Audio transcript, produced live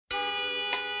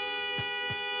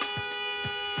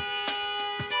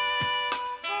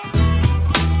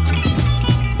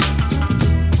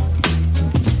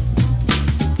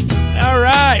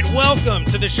Welcome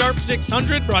to the Sharp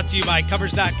 600, brought to you by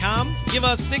Covers.com. Give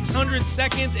us 600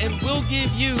 seconds and we'll give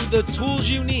you the tools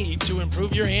you need to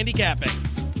improve your handicapping.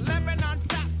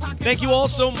 Thank you all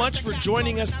so much for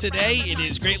joining us today. It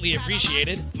is greatly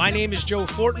appreciated. My name is Joe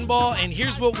Fortenbaugh, and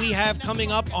here's what we have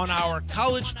coming up on our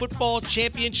College Football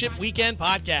Championship Weekend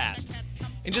podcast.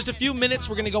 In just a few minutes,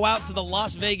 we're going to go out to the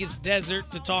Las Vegas desert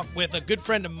to talk with a good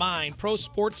friend of mine, pro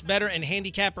sports bettor and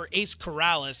handicapper Ace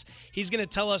Karalis. He's going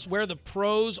to tell us where the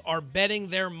pros are betting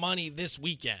their money this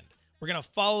weekend. We're going to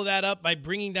follow that up by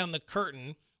bringing down the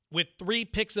curtain with 3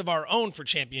 picks of our own for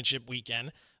championship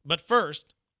weekend. But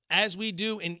first, as we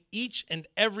do in each and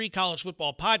every college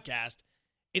football podcast,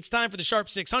 it's time for the Sharp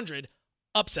 600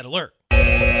 Upset Alert.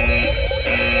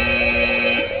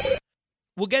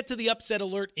 We'll get to the upset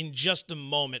alert in just a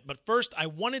moment, but first I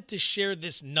wanted to share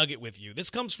this nugget with you. This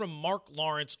comes from Mark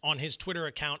Lawrence on his Twitter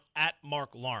account,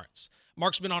 @MarkLawrence.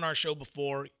 Mark's been on our show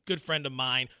before, good friend of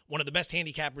mine, one of the best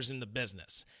handicappers in the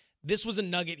business. This was a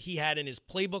nugget he had in his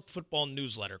Playbook Football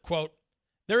newsletter. Quote,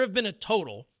 "There have been a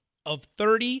total of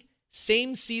 30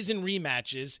 same-season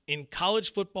rematches in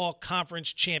college football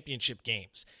conference championship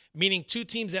games, meaning 2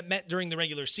 teams that met during the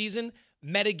regular season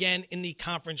met again in the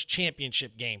conference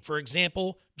championship game. For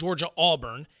example,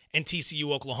 Georgia-Auburn and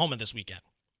TCU-Oklahoma this weekend."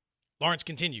 Lawrence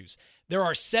continues, "There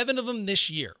are 7 of them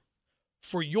this year.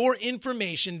 For your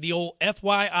information, the old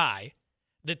FYI,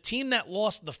 the team that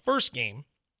lost the first game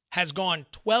has gone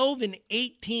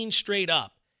 12-18 straight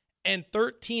up and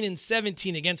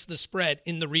 13-17 against the spread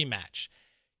in the rematch."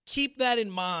 Keep that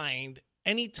in mind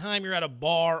anytime you're at a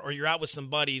bar or you're out with some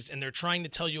buddies and they're trying to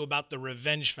tell you about the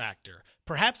revenge factor.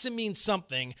 Perhaps it means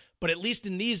something, but at least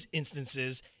in these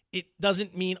instances, it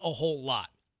doesn't mean a whole lot.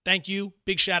 Thank you.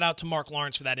 Big shout out to Mark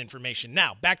Lawrence for that information.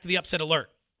 Now, back to the upset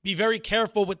alert. Be very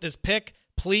careful with this pick,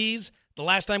 please. The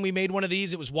last time we made one of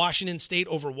these, it was Washington State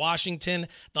over Washington.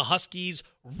 The Huskies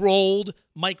rolled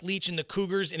Mike Leach and the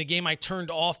Cougars in a game I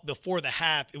turned off before the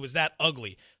half. It was that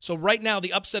ugly. So right now,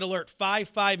 the upset alert,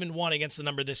 5-5-1 against the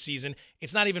number this season.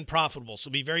 It's not even profitable, so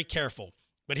be very careful.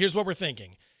 But here's what we're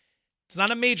thinking. It's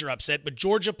not a major upset, but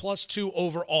Georgia +2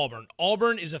 over Auburn.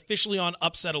 Auburn is officially on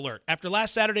upset alert. After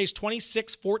last Saturday's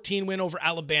 26-14 win over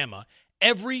Alabama,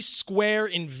 every square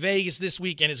in Vegas this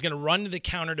weekend is going to run to the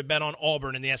counter to bet on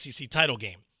Auburn in the SEC title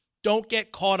game. Don't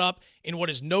get caught up in what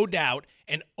is no doubt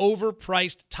an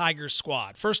overpriced Tigers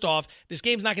squad. First off, this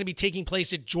game's not going to be taking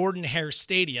place at Jordan-Hare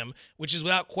Stadium, which is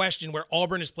without question where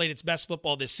Auburn has played its best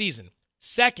football this season.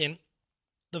 Second,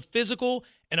 the physical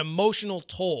and emotional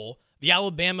toll the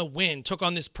Alabama win took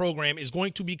on this program is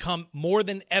going to become more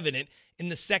than evident in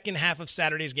the second half of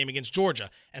Saturday's game against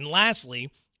Georgia. And lastly,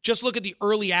 just look at the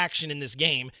early action in this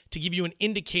game to give you an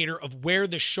indicator of where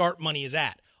the sharp money is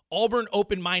at. Auburn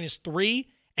opened -3,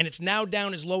 and it's now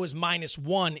down as low as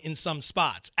 -1 in some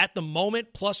spots. At the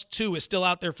moment, +2 is still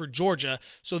out there for Georgia.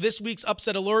 So this week's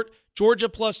upset alert, Georgia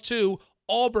 +2,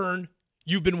 Auburn,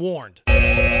 you've been warned.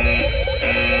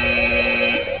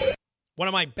 One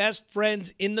of my best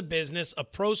friends in the business, a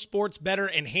pro sports bettor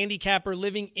and handicapper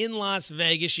living in Las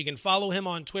Vegas. You can follow him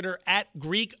on Twitter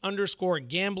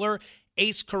 @Greek_gambler.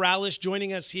 Ace Karalis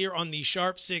joining us here on the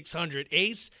Sharp 600.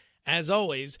 Ace, as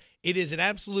always, it is an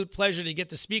absolute pleasure to get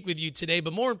to speak with you today.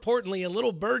 But more importantly, a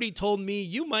little birdie told me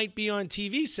you might be on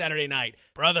TV Saturday night.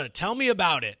 Brother, tell me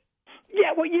about it.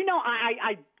 Yeah, well,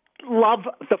 I love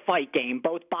the fight game,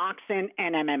 both boxing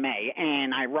and MMA,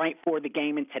 and I write for the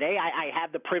game. And today I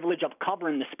have the privilege of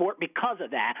covering the sport because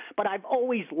of that, but I've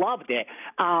always loved it.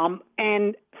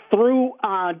 And through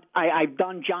I've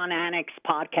done John Anik's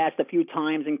podcast a few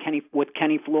times and with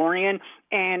Kenny Florian,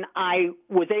 and I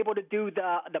was able to do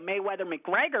the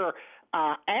Mayweather-McGregor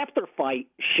after fight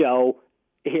show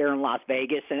here in Las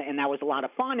Vegas, and that was a lot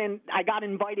of fun. And I got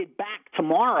invited back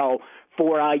tomorrow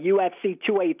for UFC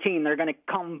 218. They're going to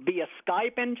come via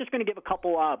Skype and just going to give a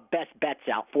couple best bets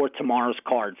out for tomorrow's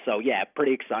card. So, yeah,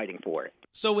 pretty exciting for it.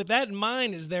 So with that in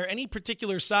mind, is there any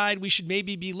particular side we should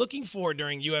maybe be looking for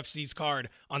during UFC's card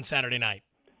on Saturday night?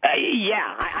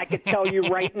 I could tell you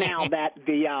right now that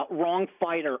the wrong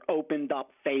fighter opened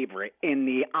up favorite in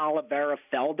the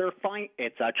Oliveira-Felder fight.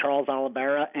 It's Charles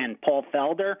Oliveira and Paul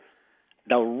Felder.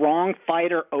 The wrong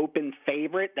fighter opened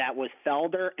favorite. That was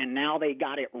Felder, and now they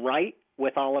got it right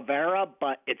with Oliveira,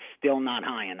 but it's still not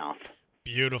high enough.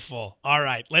 Beautiful. All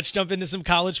right, let's jump into some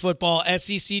college football.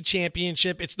 SEC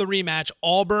championship. It's the rematch.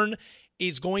 Auburn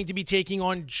is going to be taking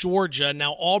on Georgia.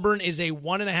 Now, Auburn is a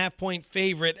 1.5-point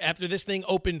favorite after this thing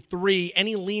opened 3.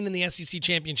 Any lean in the SEC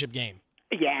championship game?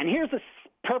 Yeah, and here's a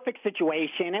perfect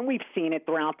situation, and we've seen it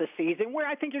throughout the season, where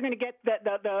I think you're going to get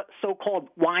the so-called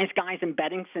wise guys and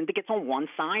betting syndicates on one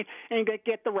side, and you're going to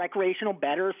get the recreational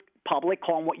bettors public,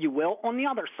 call them what you will, on the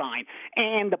other side.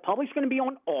 And the public's going to be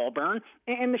on Auburn,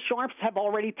 and the Sharps have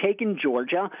already taken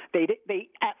Georgia. They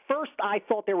at first I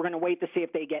thought they were going to wait to see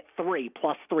if they get 3+3,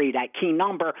 that key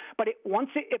number, but once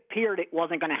it appeared it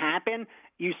wasn't going to happen,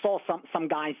 you saw some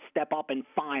guys step up and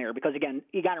fire, because again,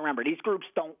 you got to remember, these groups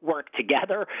don't work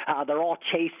together. They're all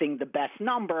chasing the best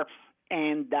number.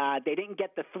 And they didn't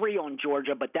get the 3 on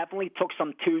Georgia, but definitely took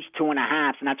some 2s,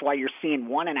 2.5s, and that's why you're seeing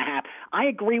 1.5. I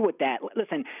agree with that.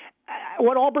 Listen,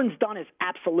 what Auburn's done is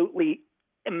absolutely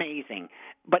amazing.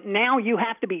 But now you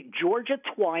have to beat Georgia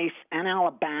twice and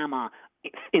Alabama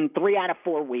in 3 out of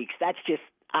 4 weeks. That's just,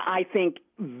 I think,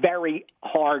 very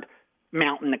hard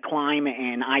mountain to climb,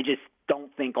 and I just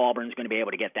don't think Auburn's going to be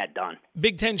able to get that done.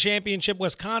 Big Ten championship,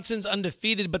 Wisconsin's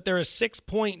undefeated, but they're a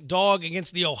 6-point dog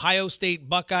against the Ohio State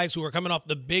Buckeyes, who are coming off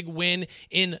the big win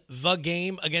in the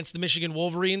game against the Michigan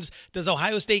Wolverines. Does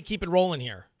Ohio State keep it rolling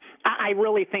here? I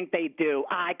really think they do.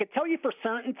 I could tell you for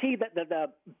certainty that the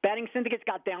betting syndicates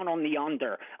got down on the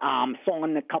under. So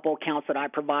in the couple accounts that I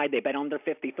provide, they bet under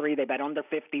 53, they bet under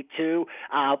 52.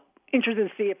 Interested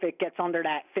to see if it gets under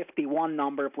that 51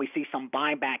 number, if we see some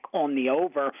buyback on the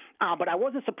over. But I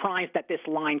wasn't surprised that this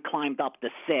line climbed up to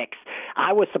 6.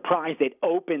 I was surprised it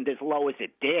opened as low as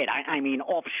it did. I mean,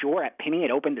 offshore at Penny,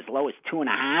 it opened as low as 2.5.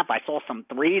 I saw some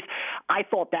 3s. I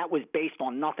thought that was based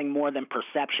on nothing more than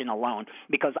perception alone,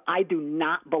 because I do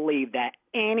not believe that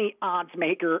any odds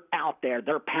maker out there,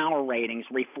 their power ratings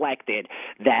reflected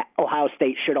that Ohio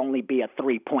State should only be a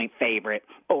 3-point favorite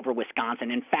over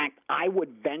Wisconsin. In fact, I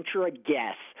would venture a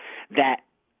guess that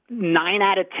 9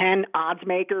 out of 10 odds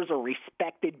makers or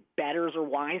respected bettors or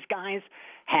wise guys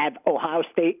have Ohio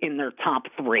State in their top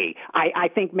 3. I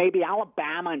think maybe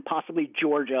Alabama and possibly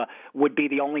Georgia would be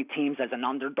the only teams as an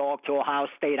underdog to Ohio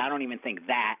State. I don't even think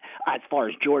that as far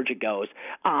as Georgia goes.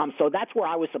 So that's where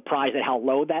I was surprised at how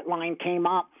low that line came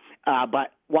up.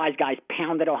 But wise guys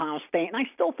pounded Ohio State, and I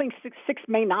still think 6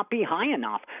 may not be high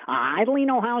enough. I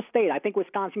lean Ohio State. I think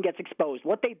Wisconsin gets exposed.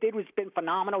 What they did was been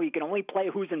phenomenal. You can only play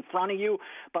who's in front of you,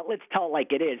 but let's tell it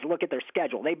like it is. Look at their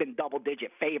schedule. They've been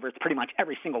double-digit favorites pretty much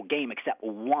every single game except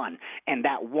one, and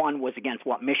that one was against,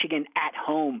 Michigan at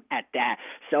home at that.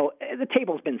 So the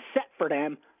table's been set for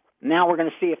them. Now we're going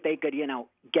to see if they could,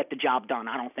 get the job done.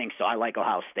 I don't think so. I like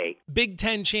Ohio State. Big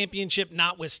Ten championship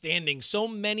notwithstanding, so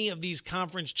many of these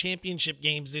conference championship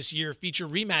games this year feature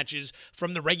rematches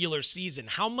from the regular season.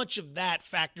 How much of that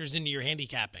factors into your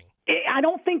handicapping? I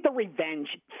don't think the revenge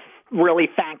really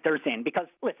factors in, because,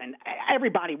 listen,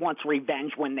 everybody wants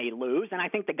revenge when they lose, and I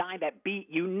think the guy that beat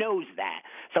you knows that.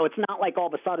 So it's not like all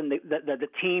of a sudden the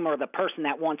team or the person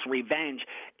that wants revenge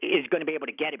is going to be able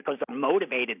to get it because they're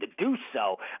motivated to do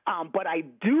so. But I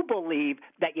do believe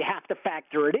that you have to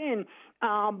factor it in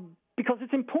because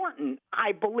it's important.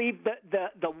 I believe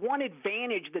that the one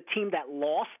advantage the team that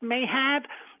lost may have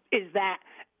is that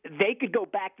they could go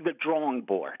back to the drawing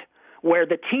board, where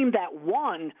the team that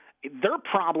won, their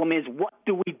problem is, what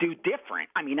do we do different?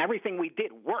 I mean, everything we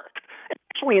did worked,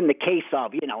 especially in the case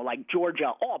of, like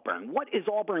Georgia, Auburn. What is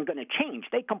Auburn going to change?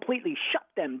 They completely shut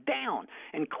them down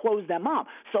and closed them up.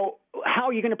 So how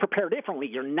are you going to prepare differently?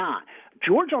 You're not.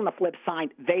 Georgia, on the flip side,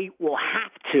 they will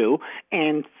have to.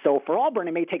 And so for Auburn,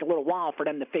 it may take a little while for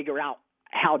them to figure out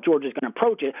how Georgia's going to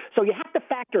approach it. So you have to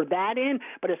factor that in.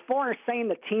 But as far as saying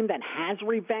the team that has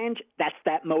revenge, that's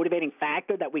that motivating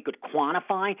factor that we could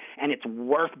quantify, and it's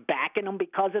worth backing them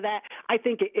because of that, I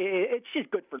think it's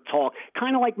just good for talk.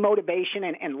 Kind of like motivation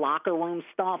and locker room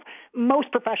stuff.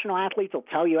 Most professional athletes will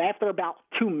tell you after about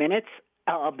 2 minutes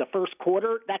of the first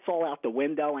quarter, that's all out the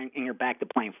window, and you're back to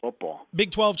playing football. Big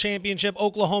 12 championship,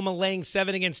 Oklahoma laying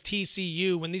 7 against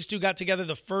TCU. When these two got together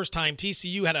the first time,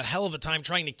 TCU had a hell of a time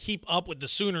trying to keep up with the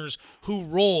Sooners, who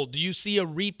rolled. Do you see a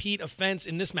repeat offense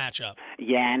in this matchup?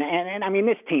 Yeah, and I mean,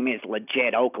 this team is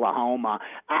legit, Oklahoma.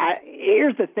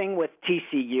 Here's the thing with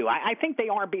TCU. I think they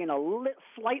are being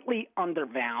slightly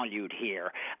undervalued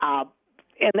here.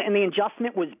 And the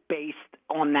adjustment was based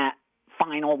on that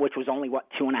final, which was only,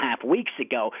 2.5 weeks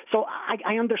ago. So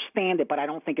I understand it, but I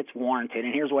don't think it's warranted.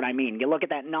 And here's what I mean. You look at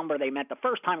that number they met the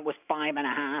first time, it was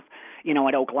 5.5,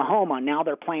 at Oklahoma. Now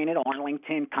they're playing at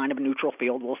Arlington, kind of a neutral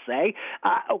field, we'll say.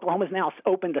 Oklahoma's now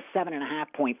opened a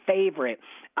 7.5-point favorite.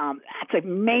 That's a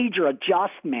major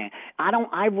adjustment.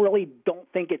 I really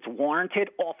don't think it's warranted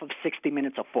off of 60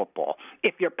 minutes of football.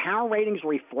 If your power ratings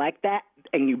reflect that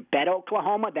and you bet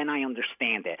Oklahoma, then I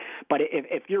understand it. But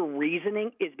if your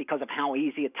reasoning is because of how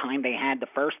easy a time they had the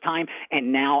first time,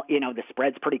 and now, the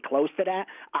spread's pretty close to that,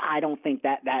 I don't think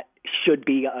that should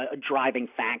be a driving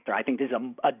factor. I think this is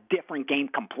a different game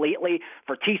completely.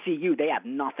 For TCU, they have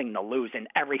nothing to lose and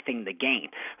everything to gain.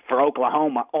 For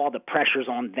Oklahoma, all the pressure's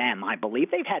on them, I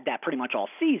believe. They've had that pretty much all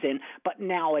season, but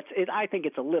now I think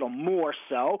it's a little more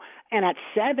so. And at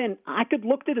 7, I could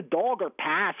look to the dog or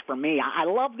pass for me. I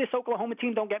love this Oklahoma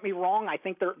team, don't get me wrong. I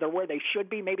think they're where they should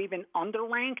be, maybe even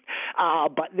underranked,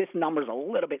 but this number's a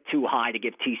little bit too high to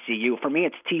give TCU. For me,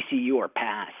 it's TCU or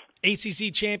pass.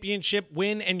 ACC championship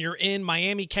win, and you're in.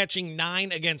 Miami catching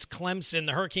 9 against Clemson.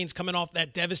 The Hurricanes coming off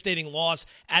that devastating loss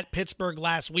at Pittsburgh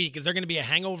last week. Is there going to be a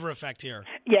hangover effect here?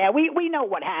 Yeah, we know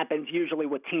what happens usually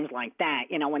with teams like that.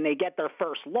 When they get their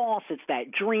first loss, it's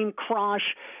that dream crush.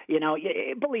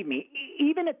 Believe me,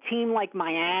 even a team like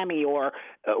Miami or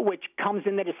which comes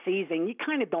into the season, you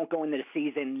kind of don't go into the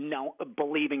season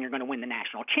believing you're going to win the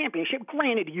national championship.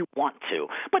 Granted, you want to.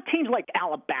 But teams like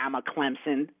Alabama,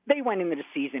 Clemson, they went into the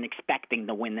season expecting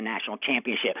to win the national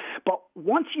championship. But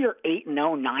once you're 8-0,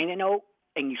 9-0,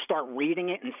 and you start reading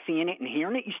it and seeing it and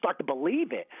hearing it, you start to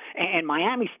believe it. And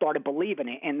Miami started believing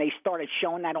it, and they started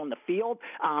showing that on the field,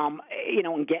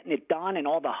 and getting it done and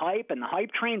all the hype and the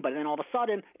hype train. But then all of a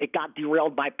sudden, it got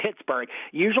derailed by Pittsburgh.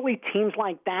 Usually teams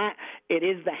like that, it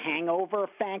is the hangover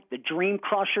effect, the dream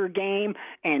crusher game,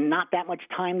 and not that much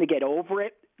time to get over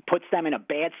it. Puts them in a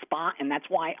bad spot, and that's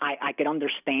why I could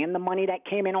understand the money that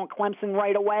came in on Clemson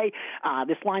right away.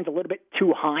 This line's a little bit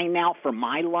too high now for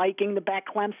my liking to bet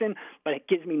Clemson, but it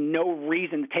gives me no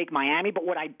reason to take Miami. But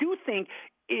what I do think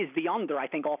is the under, I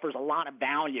think, offers a lot of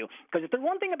value. Because if there's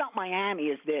one thing about Miami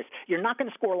is this, you're not going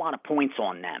to score a lot of points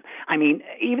on them. I mean,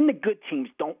 even the good teams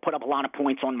don't put up a lot of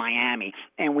points on Miami.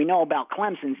 And we know about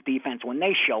Clemson's defense when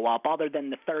they show up, other than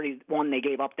the 31 they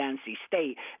gave up to NC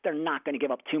State, they're not going to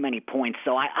give up too many points.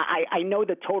 So I know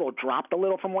the total dropped a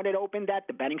little from what it opened at.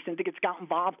 The betting syndicates got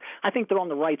involved. I think they're on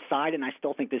the right side, and I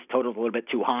still think this total is a little bit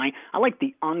too high. I like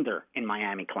the under in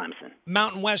Miami-Clemson.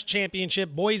 Mountain West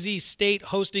Championship, Boise State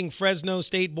hosting Fresno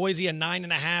State. Boise a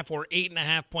 9.5 or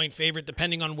 8.5 point favorite,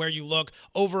 depending on where you look.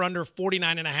 Over under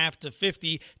 49.5 to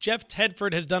 50. Jeff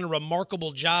Tedford has done a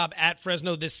remarkable job at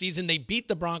Fresno this season. They beat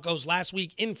the Broncos last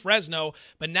week in Fresno,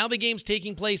 but now the game's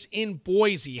taking place in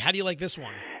Boise. How do you like this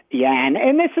one? Yeah,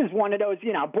 and this is one of those,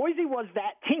 Boise was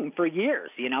that team for years,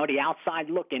 the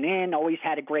outside looking in, always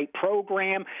had a great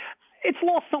program. It's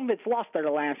lost some of its luster the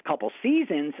last couple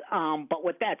seasons, but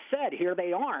with that said, here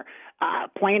they are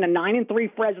playing a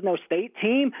 9-3 Fresno State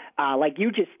team, like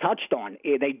you just touched on.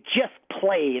 They just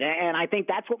played, and I think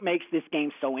that's what makes this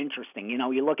game so interesting.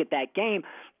 You look at that game,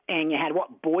 and you had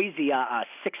Boise a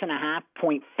 6.5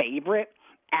 point favorite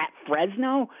at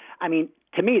Fresno. I mean,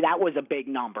 to me, that was a big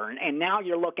number, and now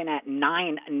you're looking at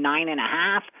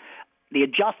 9.5. The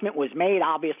adjustment was made.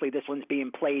 Obviously, this one's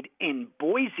being played in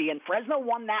Boise, and Fresno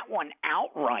won that one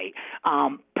outright.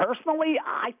 Personally,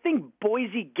 I think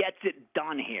Boise gets it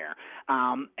done here.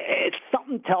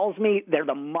 Something tells me they're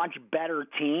the much better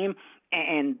team,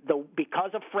 and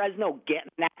because of Fresno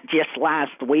getting that just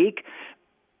last week,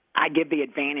 I give the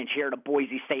advantage here to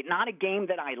Boise State. Not a game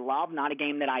that I love, not a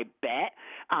game that I bet,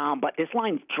 but this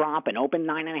line's dropping. Open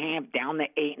 9.5, down to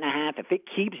 8.5. If it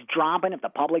keeps dropping, if the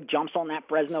public jumps on that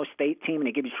Fresno State team and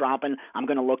it keeps dropping, I'm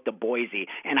going to look to Boise.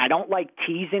 And I don't like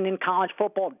teasing in college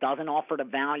football. It doesn't offer the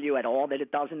value at all that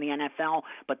it does in the NFL,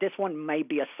 but this one may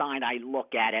be a side I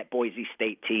look at Boise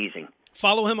State teasing.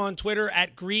 Follow him on Twitter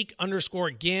at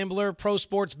Greek_Gambler, pro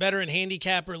sports bettor and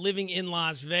handicapper living in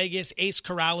Las Vegas. Ace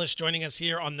Karalis joining us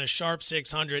here on the Sharp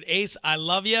 600. Ace, I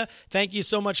love you. Thank you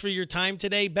so much for your time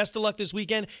today. Best of luck this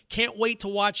weekend. Can't wait to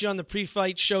watch you on the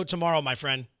pre-fight show tomorrow, my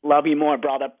friend. Love you more,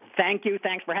 brother. Thank you.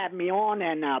 Thanks for having me on,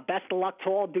 and best of luck to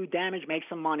all. Do damage, make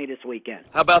some money this weekend.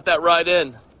 How about that ride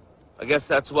in? I guess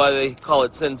that's why they call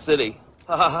it Sin City.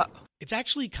 Ha ha ha. It's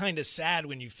actually kind of sad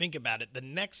when you think about it. The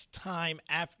next time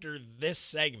after this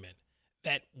segment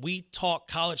that we talk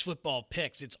college football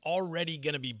picks, it's already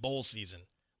going to be bowl season.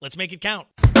 Let's make it count.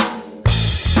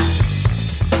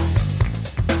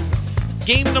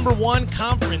 Game number 1,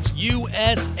 Conference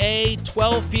USA,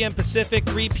 12 p.m. Pacific,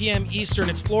 3 p.m. Eastern.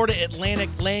 It's Florida Atlantic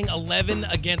laying 11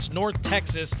 against North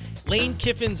Texas. Lane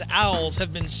Kiffin's Owls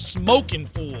have been smoking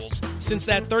fools since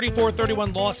that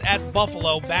 34-31 loss at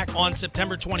Buffalo back on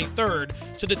September 23rd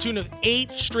to the tune of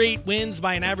 8 straight wins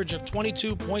by an average of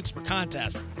 22 points per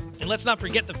contest. And let's not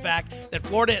forget the fact that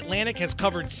Florida Atlantic has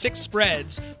covered 6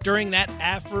 spreads during that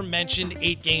aforementioned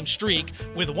 8-game streak,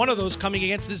 with one of those coming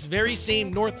against this very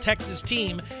same North Texas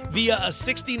team via a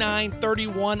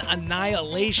 69-31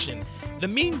 annihilation. The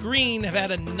Mean Green have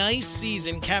had a nice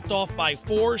season capped off by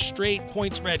 4 straight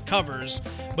point spread covers,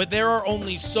 but there are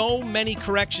only so many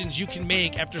corrections you can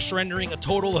make after surrendering a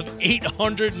total of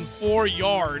 804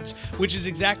 yards, which is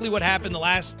exactly what happened the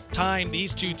last time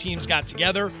these two teams got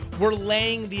together. We're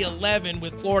laying the 11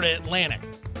 with Florida Atlantic.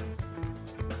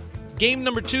 Game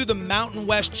number 2, the Mountain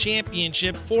West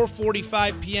Championship,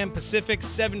 4:45 p.m. Pacific,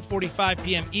 7:45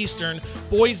 p.m. Eastern.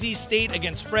 Boise State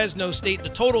against Fresno State. The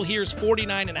total here is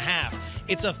 49.5.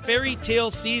 It's a fairy tale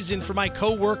season for my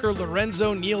co-worker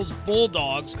Lorenzo Neal's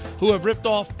Bulldogs, who have ripped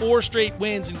off 4 straight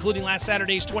wins, including last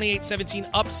Saturday's 28-17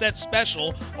 upset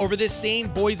special over this same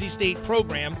Boise State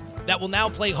program that will now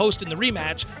play host in the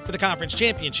rematch for the conference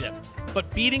championship. But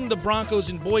beating the Broncos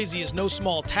in Boise is no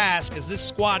small task, as this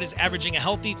squad is averaging a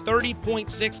healthy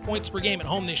 30.6 points per game at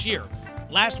home this year.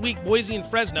 Last week, Boise and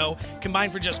Fresno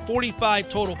combined for just 45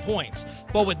 total points.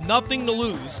 But with nothing to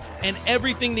lose and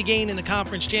everything to gain in the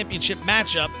conference championship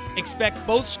matchup, expect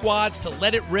both squads to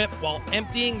let it rip while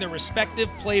emptying their respective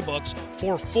playbooks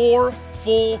for 4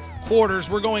 full quarters.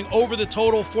 We're going over the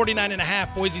total,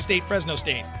 49.5, Boise State, Fresno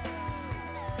State.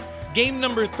 Game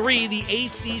number 3, the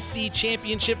ACC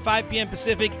Championship, 5 p.m.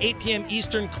 Pacific, 8 p.m.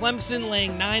 Eastern. Clemson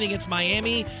laying 9 against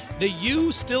Miami. The U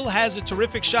still has a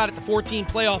terrific shot at the 14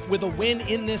 playoff with a win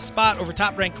in this spot over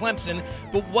top-ranked Clemson.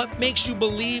 But what makes you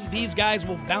believe these guys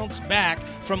will bounce back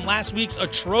from last week's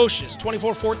atrocious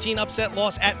 24-14 upset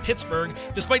loss at Pittsburgh,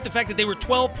 despite the fact that they were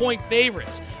 12-point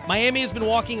favorites? Miami has been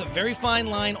walking a very fine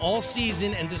line all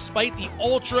season, and despite the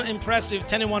ultra-impressive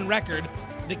 10-1 record,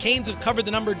 the Canes have covered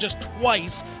the number just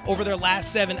twice over their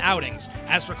last 7 outings.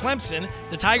 As for Clemson,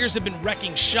 the Tigers have been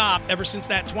wrecking shop ever since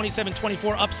that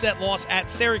 27-24 upset loss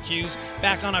at Syracuse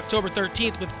back on October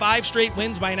 13th, with 5 straight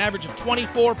wins by an average of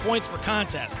 24 points per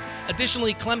contest.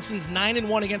 Additionally, Clemson's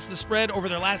 9-1 against the spread over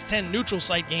their last 10 neutral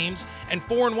site games and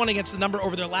 4-1 against the number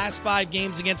over their last 5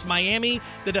 games against Miami.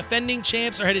 The defending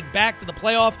champs are headed back to the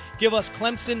playoff. Give us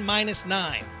Clemson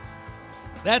 -9.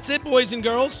 That's it, boys and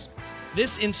girls.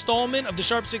 This installment of the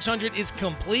Sharp 600 is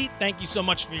complete. Thank you so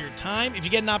much for your time. If you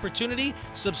get an opportunity,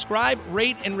 subscribe,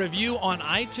 rate, and review on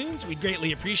iTunes. We'd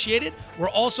greatly appreciate it. We're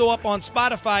also up on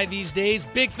Spotify these days.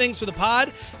 Big things for the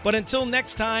pod. But until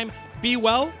next time, be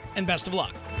well and best of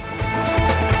luck.